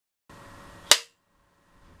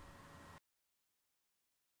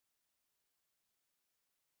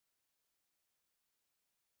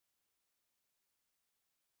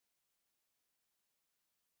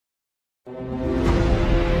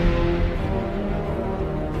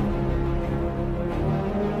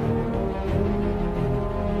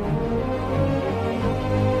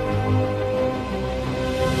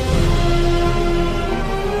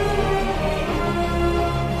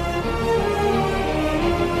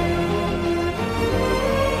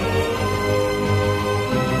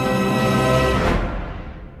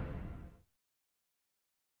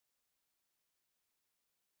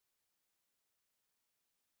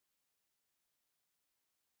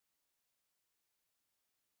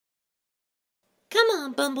Come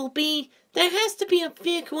on, Bumblebee. There has to be a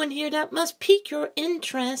vehicle in here that must pique your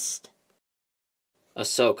interest.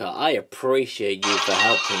 Ahsoka, I appreciate you for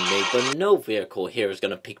helping me, but no vehicle here is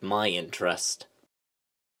gonna pique my interest.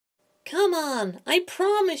 Come on, I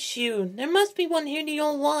promise you, there must be one here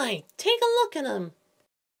you'll like. Take a look at them.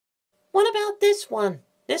 What about this one?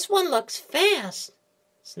 This one looks fast.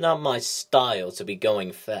 It's not my style to be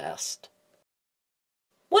going fast.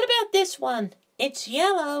 What about this one? It's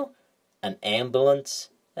yellow. An ambulance?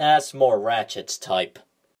 That's more Ratchet's type.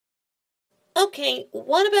 Okay,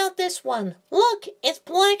 what about this one? Look, it's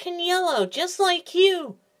black and yellow, just like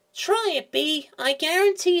you. Try it, Bee. I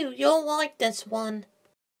guarantee you'll like this one.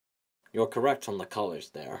 You're correct on the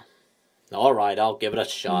colors there. Alright, I'll give it a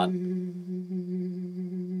shot.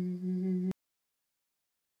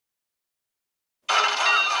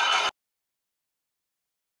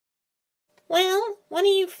 Well, what do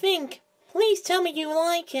you think? Please tell me you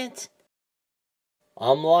like it.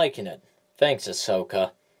 I'm liking it. Thanks,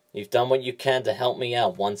 Ahsoka. You've done what you can to help me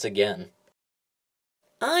out once again.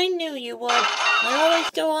 I knew you would. I always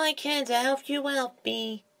do what I can to help you out,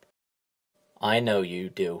 Bee. I know you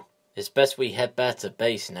do. It's best we head back to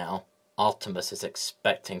base now. Optimus is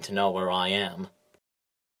expecting to know where I am.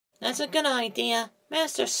 That's a good idea.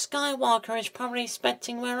 Master Skywalker is probably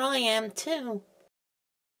expecting where I am, too.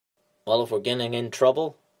 Well, if we're getting in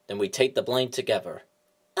trouble, then we take the blame together.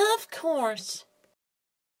 Of course.